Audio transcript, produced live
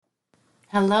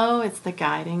Hello, it's the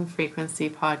Guiding Frequency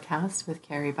podcast with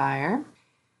Carrie Beyer.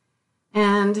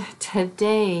 And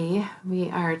today we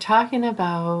are talking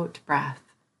about breath.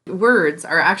 Words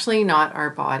are actually not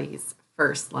our body's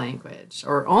first language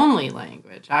or only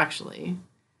language, actually.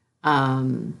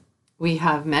 We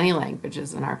have many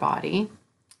languages in our body.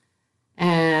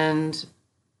 And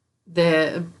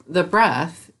the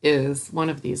breath is one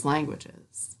of these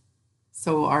languages.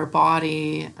 So our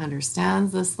body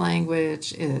understands this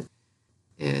language. It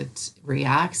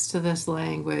reacts to this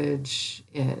language.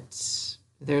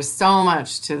 There's so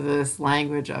much to this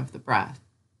language of the breath.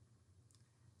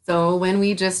 So when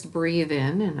we just breathe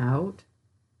in and out.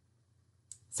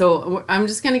 So I'm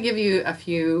just going to give you a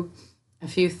few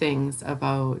things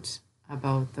about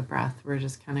the breath. We're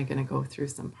just kind of going to go through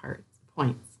some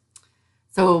points.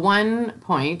 So one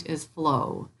point is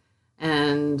flow.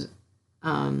 And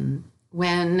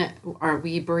when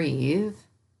we breathe,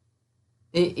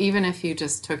 even if you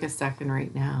just took a second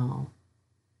right now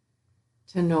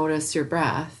to notice your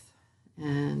breath,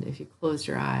 and if you closed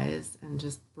your eyes and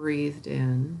just breathed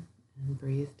in and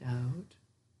breathed out,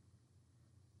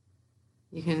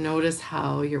 you can notice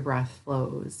how your breath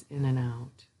flows in and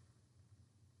out.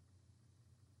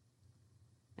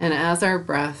 And as our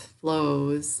breath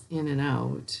flows in and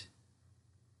out,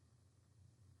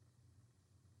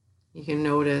 you can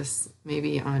notice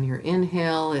maybe on your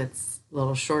inhale, it's a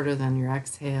little shorter than your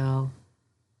exhale.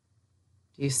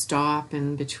 Do you stop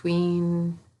in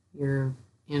between your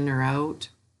in or out?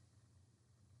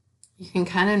 You can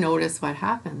kind of notice what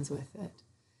happens with it.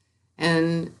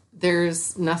 And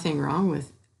there's nothing wrong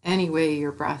with any way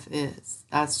your breath is.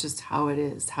 That's just how it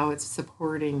is, how it's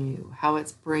supporting you, how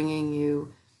it's bringing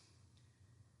you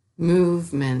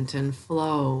movement and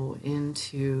flow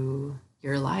into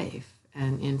your life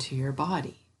and into your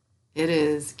body. It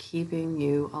is keeping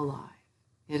you alive.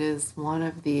 It is one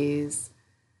of these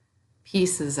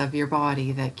pieces of your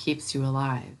body that keeps you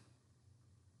alive.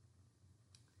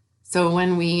 So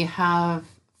when we have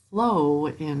flow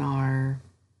in our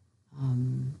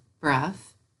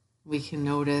breath, we can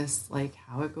notice like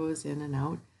how it goes in and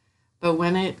out. But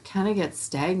when it kind of gets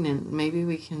stagnant, maybe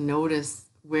we can notice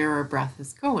where our breath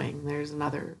is going. There's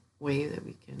another way that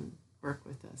we can work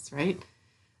with this, right?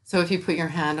 So if you put your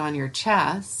hand on your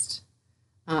chest,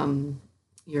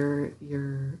 you're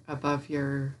above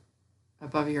your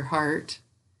heart,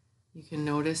 you can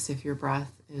notice if your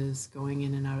breath is going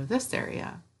in and out of this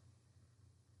area.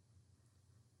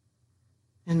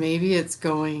 And maybe it's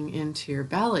going into your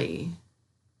belly.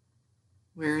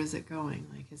 Where is it going?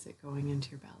 Like, is it going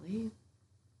into your belly?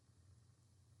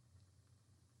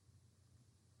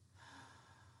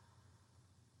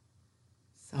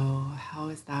 So how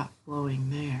is that flowing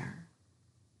there?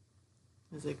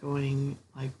 Is it going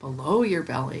like below your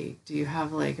belly? Do you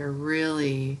have like a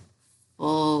really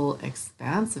full,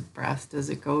 expansive breath? Does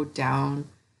it go down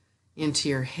into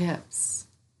your hips?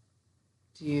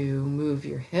 Do you move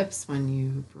your hips when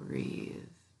you breathe?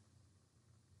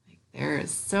 Like, there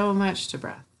is so much to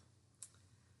breath.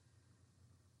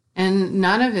 And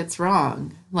none of it's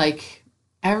wrong. Like,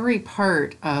 every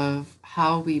part of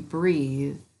how we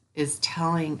breathe is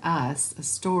telling us a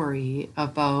story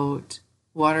about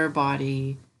what our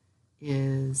body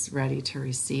is ready to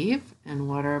receive and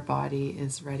what our body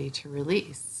is ready to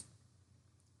release.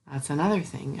 That's another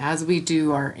thing. As we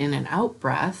do our in and out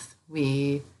breath,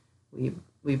 we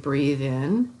breathe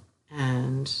in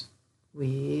and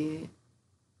we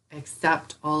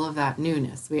accept all of that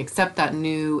newness. We accept that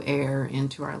new air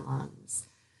into our lungs.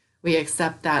 We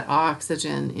accept that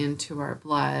oxygen into our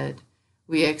blood.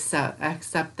 We accept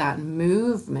that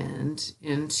movement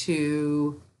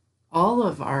into all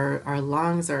of our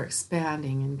lungs are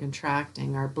expanding and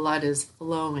contracting. Our blood is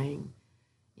flowing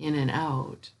in and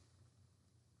out.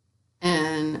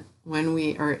 And when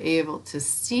we are able to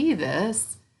see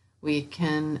this, we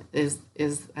can, is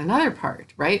another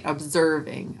part, right?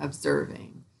 Observing.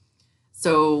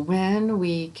 So when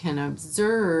we can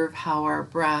observe how our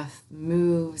breath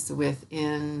moves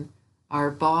within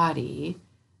our body,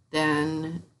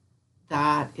 then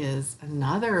that is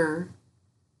another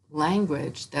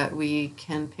language that we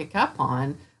can pick up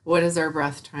on. What is our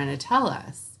breath trying to tell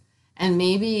us? And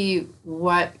maybe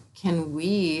what can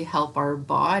we help our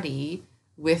body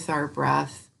with our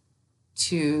breath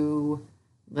to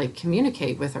like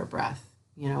communicate with our breath?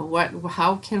 You know,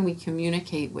 how can we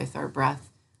communicate with our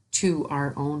breath to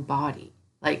our own body?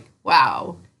 Like,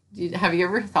 wow, have you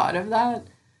ever thought of that?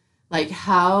 Like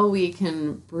how we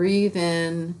can breathe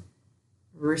in,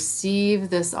 receive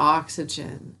this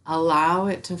oxygen, allow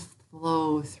it to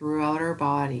flow throughout our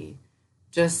body.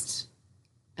 Just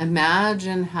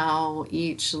imagine how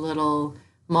each little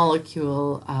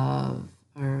molecule of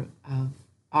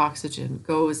oxygen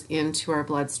goes into our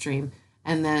bloodstream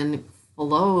and then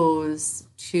flows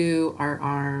to our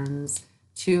arms,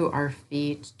 to our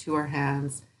feet, to our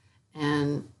hands,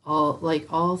 and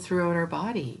all throughout our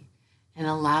body, and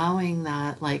allowing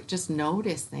that, like just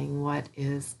noticing what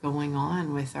is going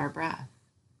on with our breath.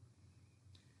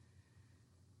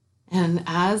 And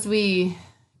as we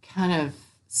kind of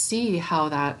see how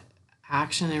that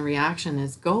action and reaction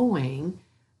is going,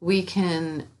 we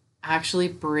can actually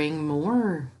bring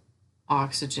more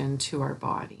oxygen to our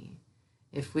body.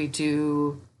 If we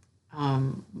do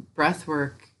breath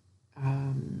work,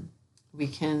 we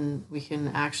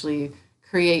can actually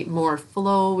create more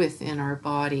flow within our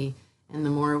body. And the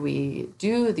more we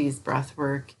do these breath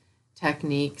work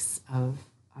techniques of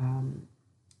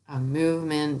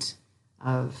movement,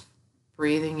 of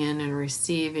breathing in and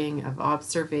receiving, of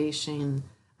observation,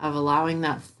 of allowing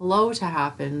that flow to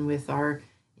happen with our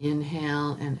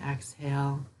inhale and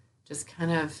exhale, just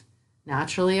kind of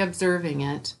naturally observing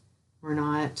it. We're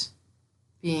not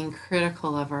being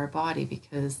critical of our body,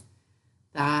 because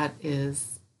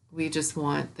we just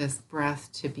want this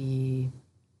breath to be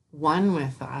one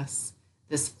with us,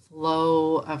 this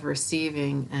flow of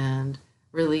receiving and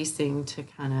releasing to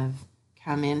kind of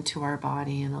come into our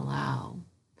body and allow.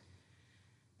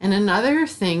 And another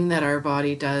thing that our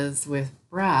body does with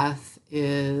breath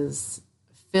is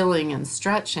filling and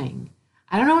stretching.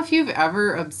 I don't know if you've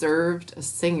ever observed a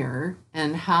singer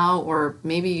and how, or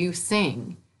maybe you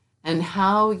sing, and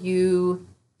how you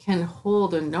can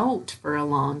hold a note for a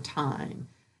long time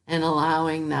and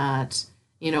allowing that,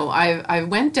 I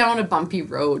went down a bumpy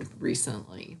road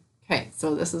recently. Okay,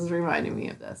 so this is reminding me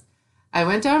of this. I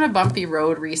went down a bumpy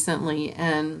road recently,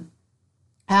 and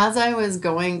as I was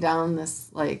going down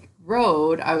this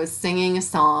road, I was singing a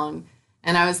song,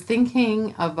 and I was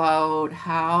thinking about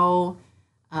how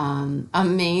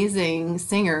amazing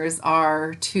singers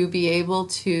are to be able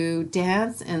to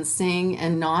dance and sing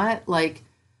and not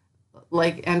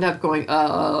end up going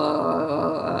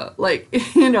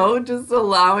just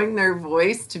allowing their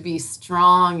voice to be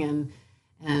strong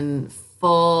and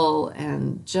full,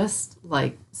 and just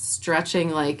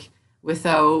stretching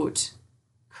without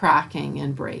cracking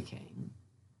and breaking.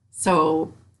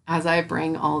 So as I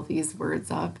bring all these words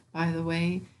up, by the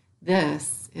way,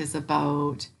 this is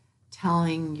about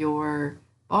telling your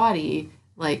body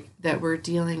that we're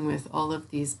dealing with all of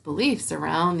these beliefs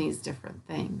around these different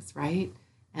things, right?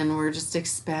 And we're just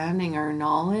expanding our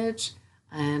knowledge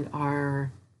and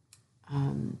our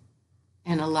and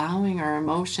allowing our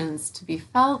emotions to be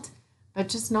felt, but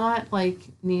just not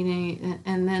needing,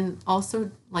 and then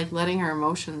also letting our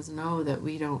emotions know that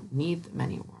we don't need them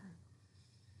anymore.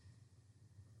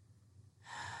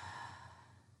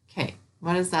 Okay,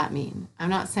 what does that mean? I'm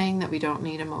not saying that we don't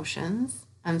need emotions.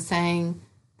 I'm saying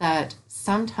that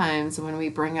sometimes when we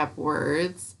bring up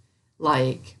words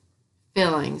like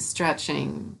filling,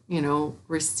 stretching,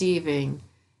 receiving,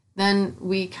 then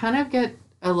we kind of get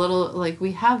a little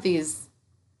we have these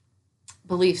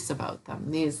beliefs about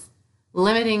them, these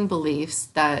limiting beliefs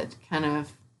that kind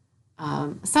of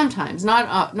sometimes,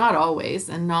 not always,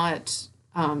 and not,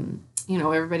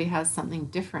 everybody has something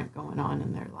different going on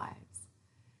in their lives.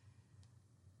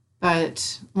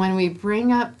 But when we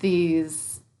bring up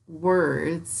these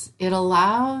words, it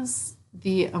allows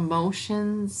the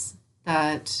emotions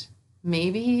that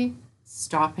maybe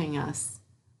stopping us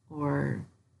or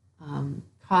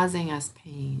causing us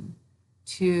pain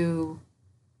to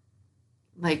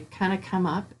kind of come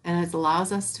up, and it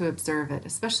allows us to observe it,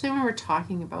 especially when we're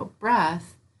talking about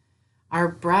breath. Our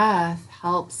breath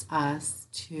helps us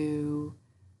to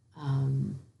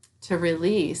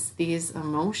release these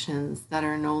emotions that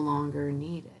are no longer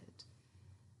needed,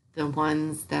 the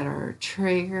ones that are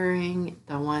triggering,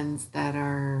 the ones that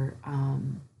are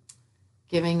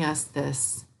giving us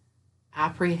this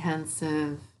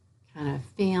apprehensive kind of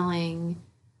feeling.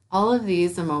 All of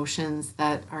these emotions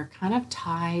that are kind of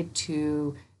tied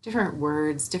to different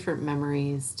words, different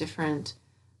memories, different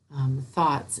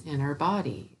thoughts in our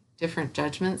body, different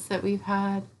judgments that we've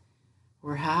had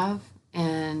or have.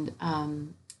 And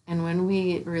when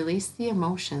we release the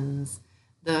emotions,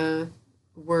 the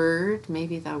word,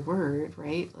 maybe that word,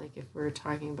 right? If we're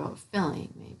talking about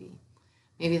filling,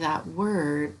 maybe that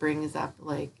word brings up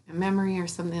a memory or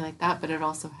something like that, but it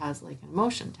also has an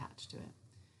emotion attached to it.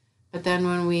 But then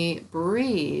when we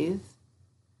breathe,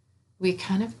 we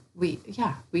create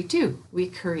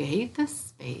this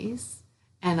space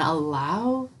and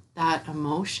allow that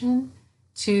emotion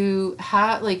to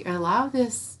have, allow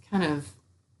this kind of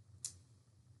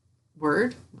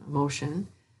word, emotion,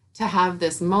 to have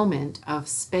this moment of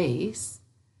space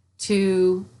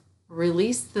to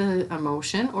release the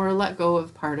emotion or let go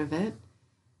of part of it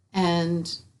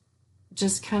and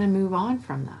just kind of move on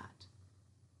from that.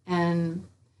 And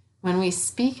when we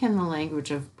speak in the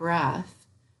language of breath,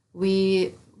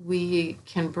 we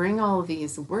can bring all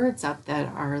these words up that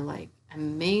are like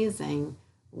amazing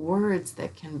words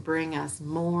that can bring us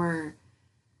more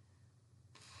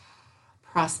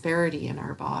prosperity in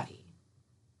our body.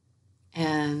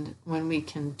 And when we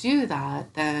can do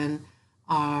that, then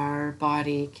our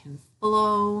body can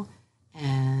flow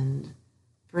and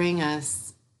bring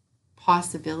us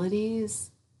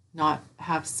possibilities, not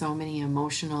have so many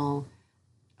emotional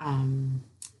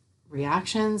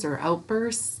reactions or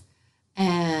outbursts.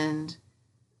 And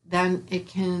then it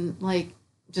can like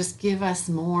just give us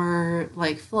more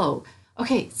like flow.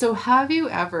 Okay, so have you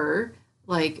ever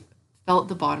like felt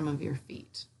the bottom of your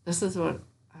feet? This is what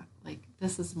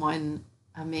this is one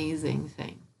amazing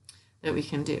thing that we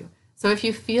can do. So if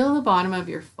you feel the bottom of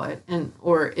your foot,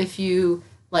 or if you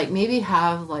like maybe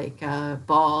have like a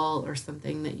ball or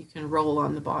something that you can roll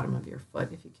on the bottom of your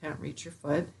foot if you can't reach your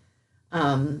foot.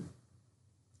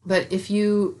 But if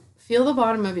you feel the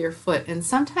bottom of your foot, and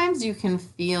sometimes you can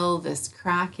feel this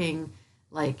cracking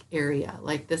like area,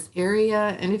 like this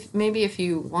area, and if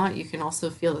you want, you can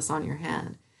also feel this on your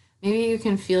hand. Maybe you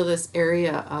can feel this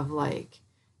area of like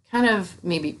kind of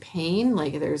maybe pain,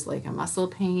 like there's like a muscle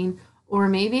pain, or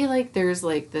maybe like there's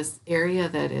like this area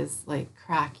that is like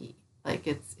cracky. Like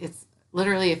it's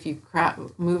literally, if you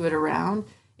move it around,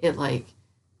 it like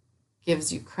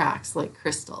gives you cracks like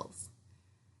crystals.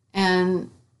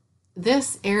 And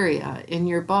this area in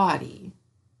your body,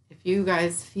 if you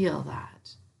guys feel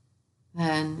that,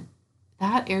 then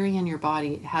that area in your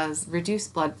body has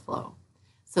reduced blood flow.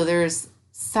 So there's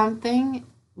something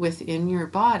within your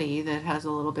body that has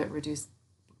a little bit reduced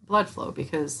blood flow,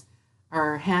 because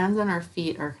our hands and our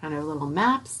feet are kind of little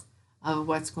maps of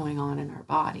what's going on in our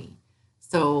body.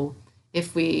 So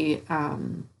if we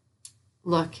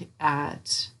look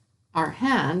at our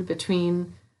hand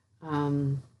between,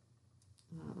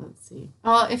 let's see,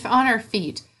 well, if on our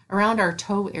feet, around our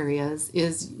toe areas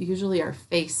is usually our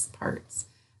face parts,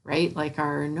 right? Like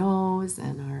our nose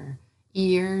and our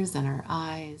ears and our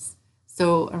eyes.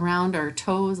 So around our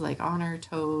toes, like on our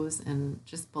toes and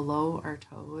just below our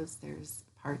toes, there's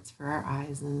parts for our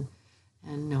eyes and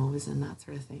nose and that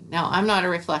sort of thing. Now, I'm not a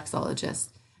reflexologist,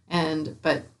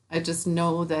 but I just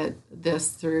know that this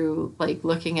through like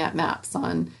looking at maps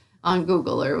on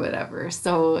Google or whatever.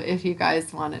 So if you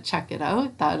guys want to check it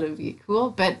out, that would be cool.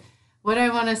 But what I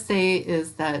want to say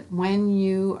is that when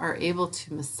you are able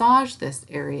to massage this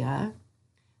area,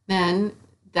 then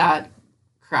that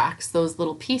cracks those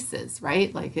little pieces,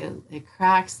 right? Like it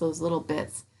cracks those little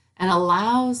bits and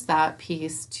allows that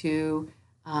piece to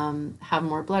have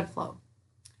more blood flow.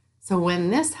 So when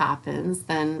this happens,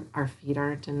 then our feet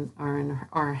aren't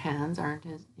our hands aren't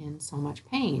in so much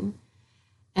pain,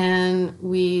 and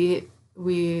we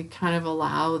kind of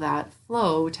allow that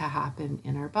flow to happen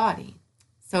in our body.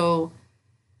 So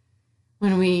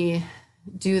when we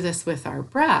do this with our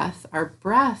breath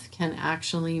can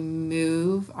actually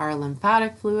move our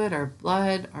lymphatic fluid, our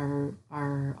blood,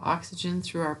 our oxygen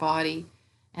through our body,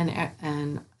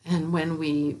 and when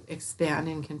we expand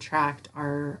and contract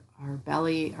our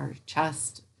belly, our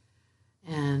chest,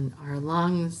 and our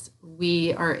lungs,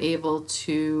 we are able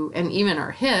to, and even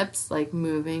our hips, like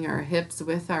moving our hips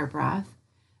with our breath,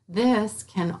 this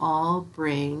can all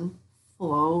bring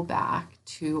flow back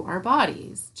to our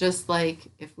bodies, just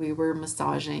like if we were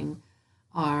massaging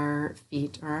our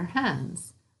feet or our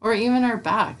hands, or even our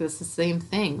back. It's the same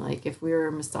thing. Like if we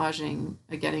were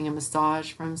getting a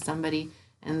massage from somebody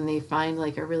and they find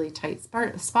like a really tight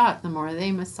spot, the more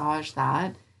they massage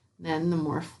that, then the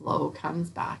more flow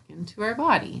comes back into our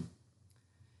body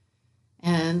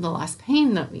and the less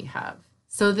pain that we have.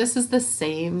 So this is the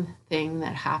same thing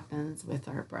that happens with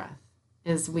our breath,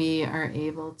 is we are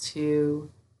able to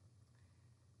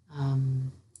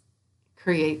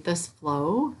create this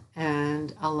flow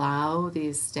and allow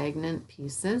these stagnant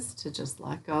pieces to just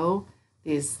let go,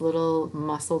 these little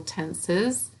muscle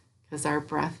tenses, because our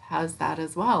breath has that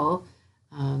as well.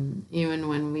 Even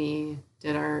when we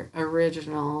did our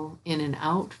original in and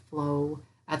out flow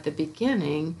at the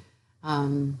beginning,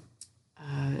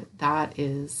 that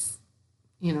is,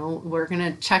 we're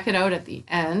going to check it out at the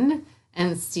end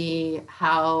and see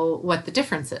what the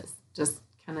difference is. Just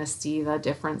kind of see the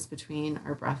difference between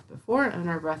our breath before and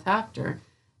our breath after,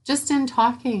 just in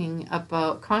talking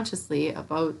consciously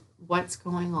about what's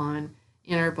going on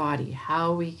in our body,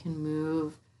 how we can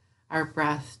move our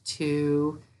breath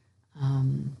to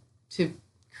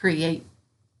create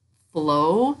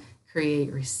flow,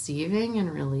 create receiving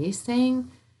and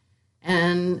releasing,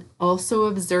 and also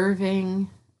observing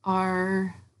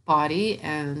our body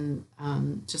and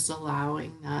just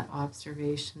allowing that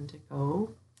observation to go,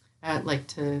 like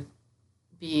to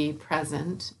be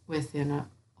present within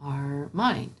our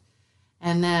mind.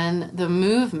 And then the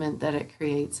movement that it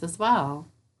creates as well.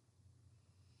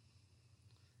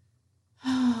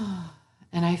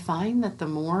 And I find that the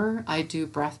more I do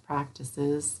breath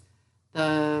practices,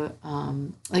 the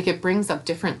like it brings up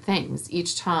different things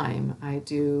each time I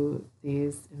do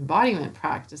these embodiment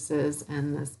practices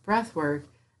and this breath work,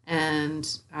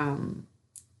 and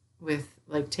with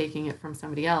like taking it from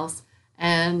somebody else.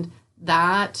 And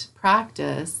that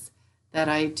practice that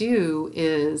I do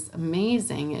is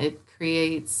amazing. It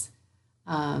creates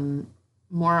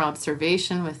more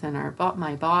observation within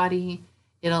my body.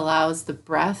 It allows the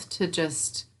breath to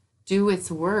just do its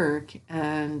work,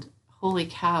 and holy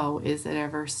cow, is it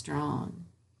ever strong.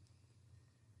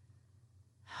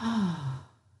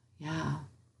 Yeah.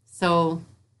 So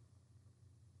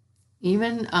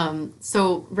even,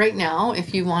 so right now,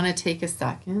 if you want to take a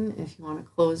second, if you want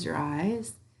to close your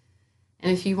eyes,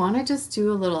 and if you want to just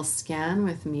do a little scan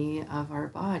with me of our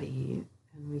body,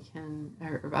 and we can,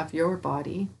 or of your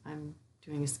body, I'm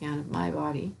doing a scan of my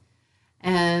body,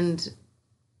 and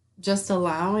just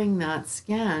allowing that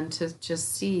scan to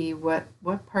just see what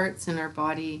parts in our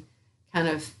body kind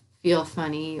of feel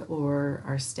funny or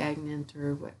are stagnant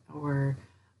or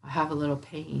have a little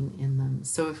pain in them.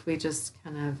 So if we just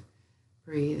kind of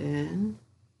breathe in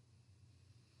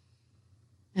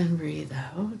and breathe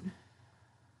out,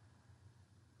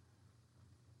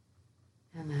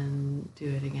 and then do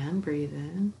it again, breathe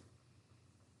in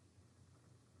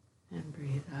and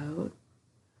breathe out.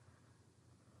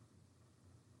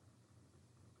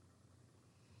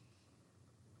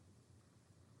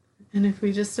 And if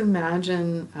we just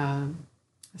imagine a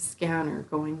scanner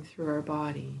going through our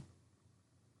body,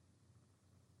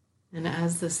 and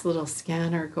as this little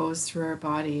scanner goes through our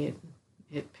body,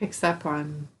 it picks up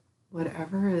on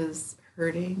whatever is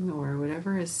hurting or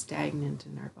whatever is stagnant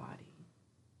in our body.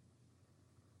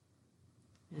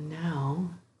 And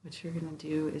now what you're going to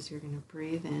do is you're going to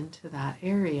breathe into that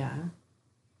area,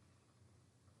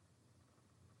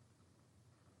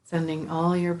 sending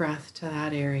all your breath to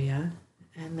that area.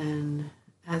 And then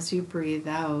as you breathe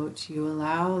out, you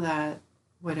allow that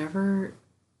whatever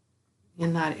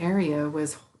in that area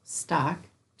was stuck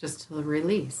just to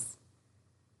release.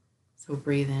 So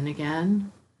breathe in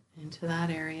again into that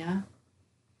area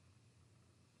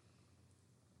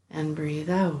and breathe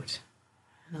out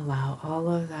and allow all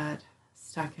of that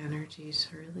stuck energy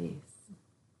to release.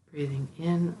 Breathing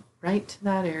in right to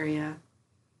that area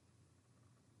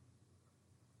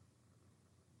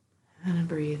and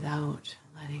breathe out,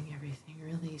 letting everything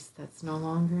release that's no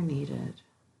longer needed.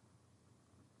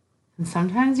 And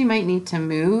sometimes you might need to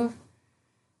move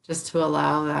just to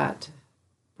allow that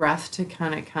breath to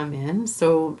kind of come in.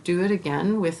 So do it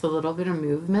again with a little bit of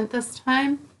movement this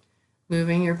time,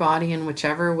 moving your body in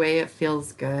whichever way it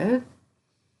feels good.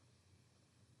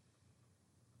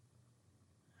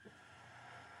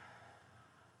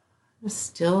 Just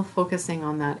still focusing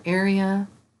on that area.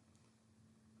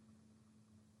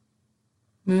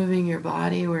 Moving your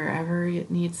body wherever it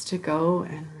needs to go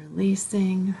and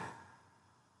releasing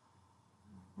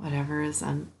whatever is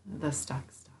on the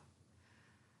stuck stuff.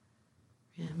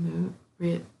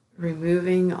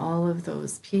 Removing all of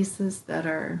those pieces that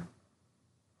are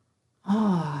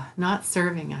not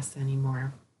serving us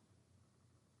anymore.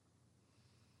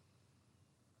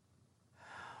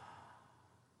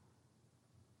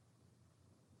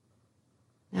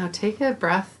 Now take a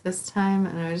breath this time,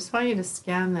 and I just want you to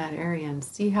scan that area and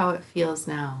see how it feels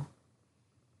now.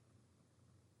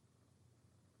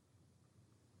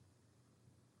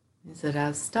 Is it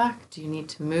as stuck? Do you need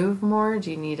to move more?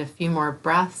 Do you need a few more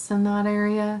breaths in that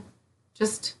area?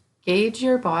 Just gauge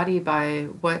your body by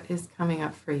what is coming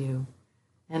up for you.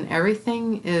 And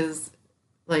everything is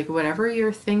like whatever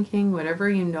you're thinking, whatever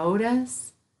you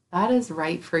notice, that is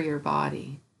right for your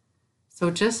body. So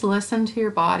just listen to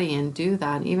your body and do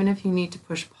that, even if you need to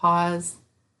push pause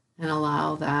and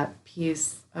allow that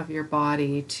piece of your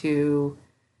body to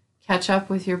catch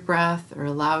up with your breath, or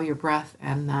allow your breath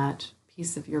and that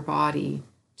piece of your body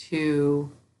to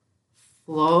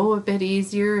flow a bit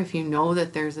easier if you know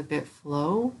that there's a better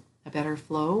flow.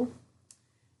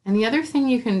 And the other thing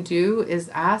you can do is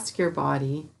ask your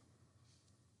body,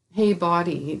 hey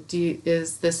body,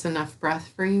 is this enough breath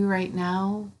for you right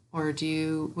now? Or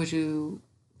can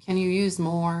you use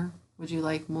more? Would you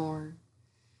like more?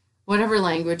 Whatever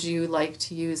language you like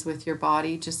to use with your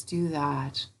body, just do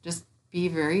that. Just be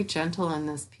very gentle on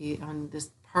this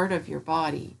part of your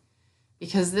body,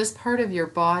 because this part of your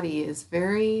body is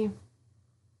very,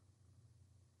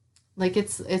 like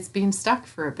it's been stuck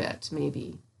for a bit,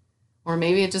 maybe, or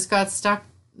maybe it just got stuck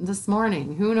this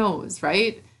morning, who knows,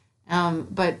 right?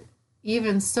 But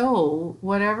even so,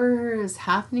 whatever is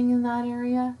happening in that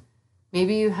area,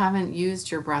 maybe you haven't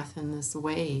used your breath in this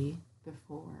way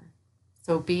before.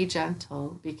 So be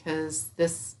gentle, because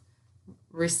this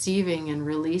receiving and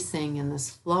releasing and this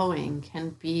flowing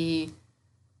can be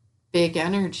big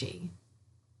energy.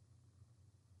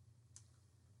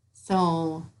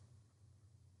 So,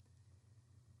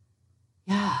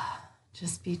 yeah,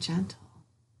 just be gentle,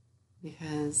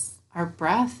 because our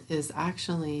breath is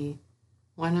actually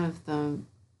one of the,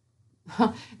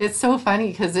 it's so funny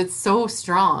because it's so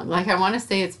strong. Like, I want to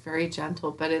say it's very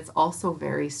gentle, but it's also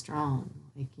very strong.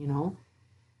 Like, you know,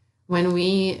 when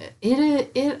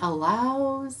it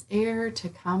allows air to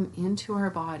come into our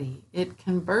body, it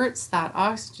converts that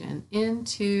oxygen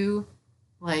into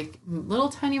like little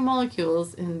tiny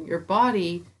molecules, and your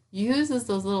body uses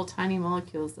those little tiny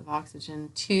molecules of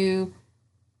oxygen to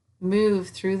move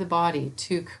through the body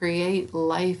to create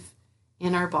life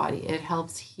in our body. It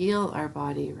helps heal our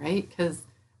body, right? Because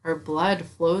our blood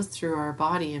flows through our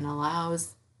body and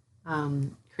allows,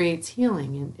 creates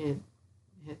healing, and it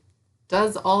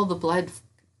does all the blood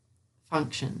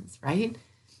functions, right?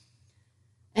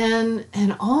 And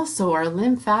also our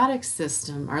lymphatic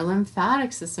system, we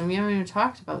haven't even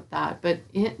talked about that, but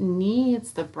it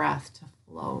needs the breath to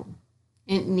flow.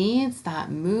 It needs that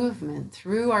movement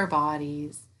through our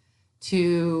bodies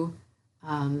to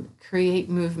create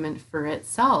movement for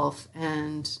itself.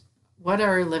 And what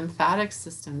our lymphatic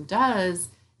system does,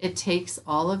 it takes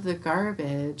all of the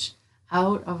garbage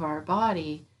out of our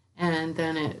body, and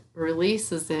then it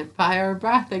releases it by our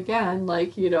breath again.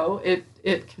 Like, you know, it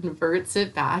converts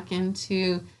it back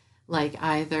into, like,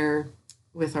 either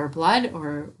with our blood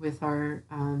or with our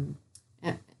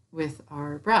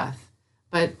breath.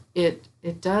 But it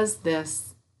does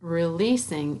this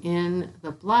releasing in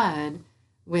the blood,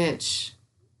 which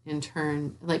in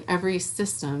turn, like, every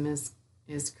system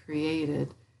is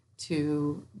created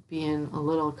to be in a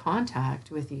little contact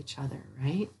with each other,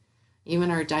 right?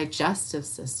 Even our digestive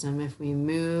system, if we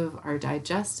move our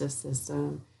digestive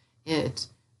system, it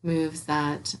moves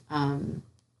that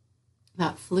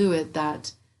that fluid,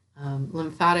 that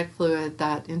lymphatic fluid,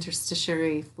 that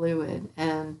interstitiary fluid,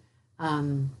 and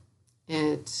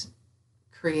it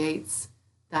creates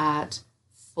that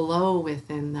flow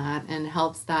within that and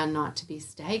helps that not to be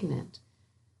stagnant.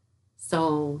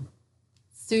 So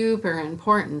super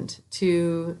important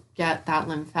to get that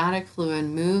lymphatic fluid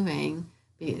moving,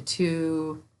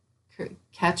 to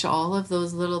catch all of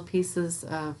those little pieces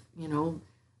of, you know,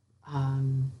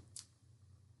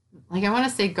 like, I want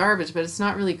to say garbage, but it's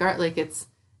not really like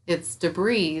it's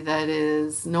debris that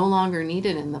is no longer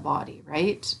needed in the body,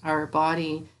 right? Our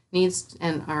body needs,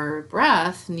 and our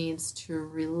breath needs to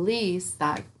release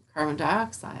that carbon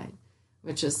dioxide,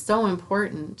 which is so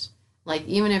important. Like,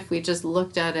 even if we just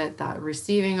looked at it, that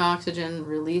receiving oxygen,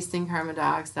 releasing carbon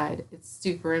dioxide, it's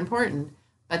super important.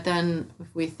 But then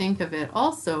if we think of it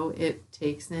also, it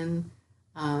takes in,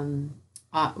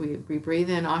 we breathe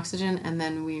in oxygen, and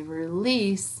then we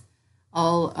release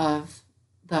all of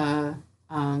the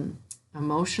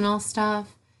emotional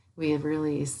stuff. We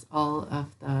release all of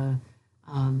the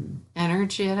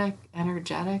energetic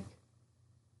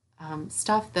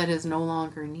stuff that is no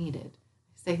longer needed.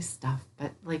 I say stuff,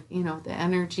 but, like, you know, the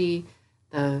energy,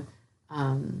 the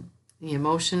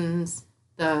emotions,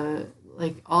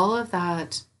 like, all of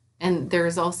that. And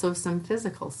there's also some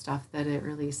physical stuff that it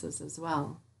releases as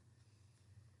well.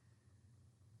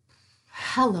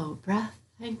 Hello, breath.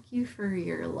 Thank you for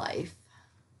your life.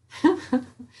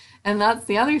 And that's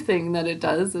the other thing that it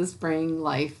does, is bring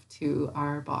life to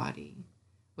our body.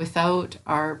 Without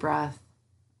our breath,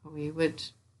 we would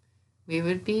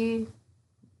be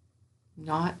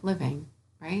not living,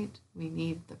 right? We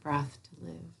need the breath to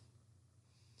live.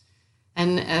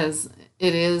 And as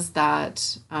it is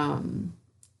that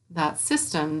that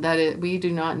system that we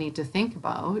do not need to think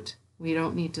about. We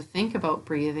don't need to think about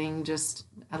breathing, just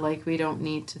like we don't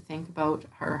need to think about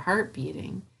our heart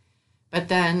beating. But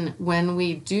then when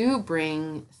we do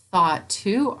bring thought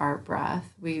to our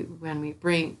breath, when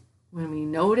we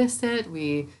notice it,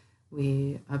 we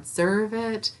observe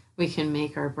it, we can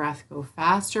make our breath go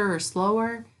faster or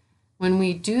slower. When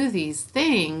we do these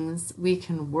things, we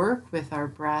can work with our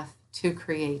breath to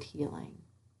create healing.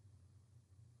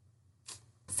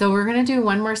 So we're going to do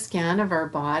one more scan of our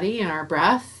body and our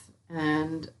breath,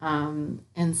 and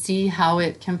see how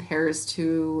it compares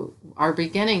to our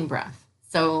beginning breath.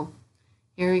 So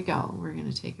Here we go. We're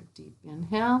going to take a deep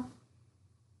inhale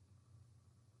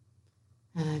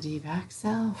and a deep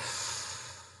exhale.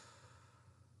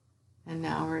 And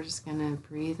now we're just going to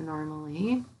breathe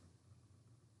normally.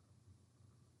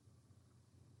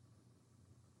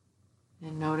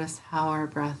 And notice how our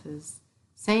breath is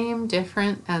same,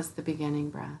 different as the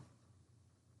beginning breath.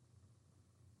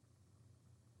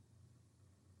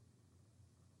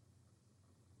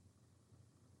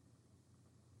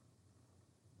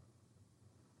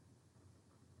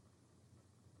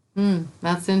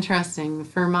 That's interesting.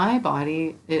 For my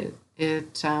body, I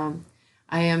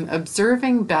am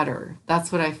observing better.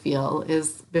 That's what I feel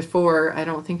is before. I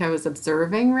don't think I was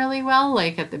observing really well,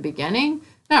 like at the beginning.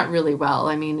 Not really well.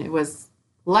 I mean, it was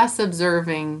less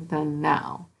observing than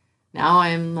now. Now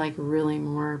I'm like really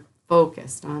more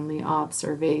focused on the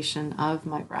observation of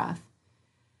my breath.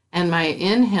 And my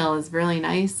inhale is really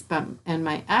nice, and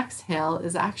my exhale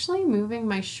is actually moving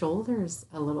my shoulders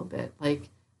a little bit, like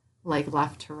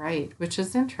left to right, which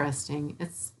is interesting.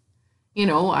 It's,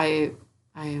 I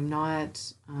am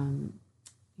not,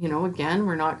 again,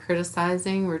 we're not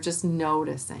criticizing, we're just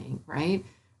noticing, right?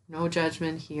 No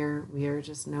judgment here. We are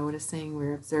just noticing,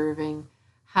 we're observing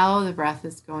how the breath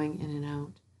is going in and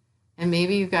out. And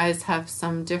maybe you guys have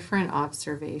some different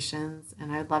observations,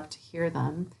 and I'd love to hear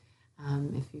them.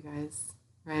 If you guys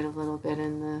write a little bit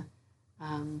in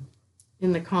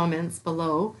the comments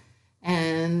below,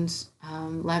 and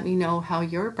let me know how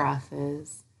your breath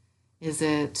is. Is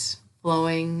it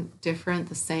flowing different,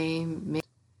 the same? Maybe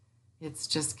it's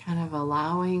just kind of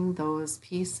allowing those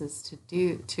pieces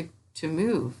to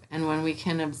move. And when we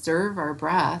can observe our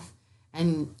breath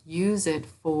and use it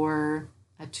for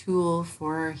a tool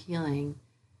for healing,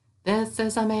 this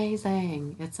is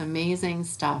amazing. It's amazing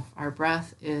stuff. Our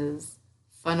breath is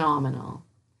phenomenal.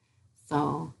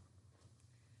 So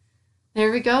there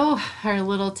we go, our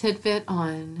little tidbit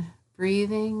on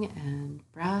breathing and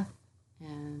breath,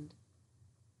 and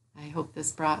I hope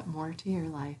this brought more to your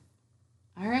life.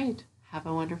 All right, have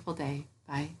a wonderful day.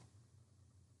 Bye.